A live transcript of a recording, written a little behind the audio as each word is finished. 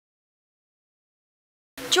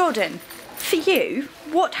Jordan, for you,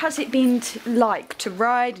 what has it been like to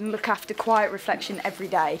ride and look after Quiet Reflection every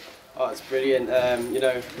day? Oh, it's brilliant. You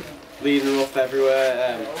know, leading her up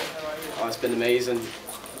everywhere. Oh, it's been amazing.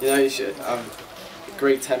 You know, you should have a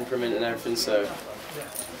great temperament and everything. So,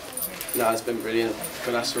 no, it's been brilliant.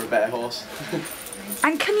 Couldn't ask for a better horse.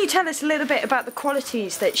 And can you tell us a little bit about the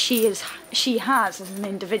qualities that she has as an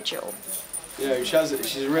individual? You know,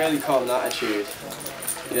 she's a really calm attitude.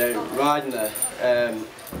 You know, riding her,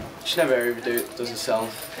 she never overdoes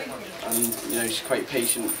herself, and you know, she's quite a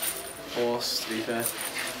patient horse, to be fair.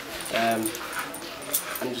 And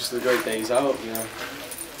just the great days out, you know.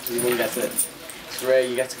 You wouldn't get to, it's rare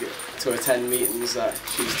you get to attend meetings that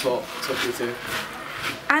she's took me to.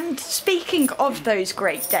 And speaking of those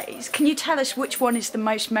great days, can you tell us which one is the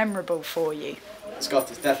most memorable for you? It's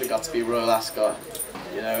definitely got to be Royal Ascot.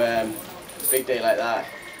 You know, a big day like that.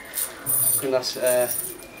 Couldn't ask, I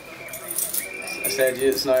said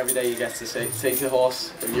it's not every day you get to take the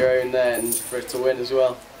horse of your own there and for it to win as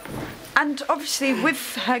well. And obviously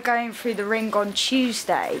with her going through the ring on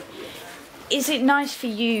Tuesday, is it nice for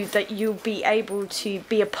you that you'll be able to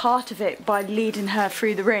be a part of it by leading her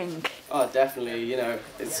through the ring? Oh, definitely. You know,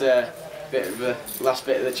 it's a bit of the last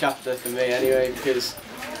bit of the chapter for me anyway, because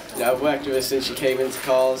you know, I've worked with her since she came into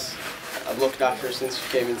Carl's. I've looked after her since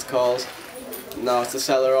she came into Carl's. Now to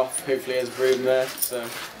sell her off, hopefully as a broodmare. So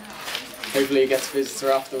hopefully you get to visit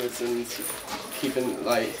her afterwards and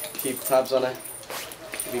keep tabs on her.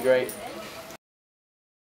 It'd be great.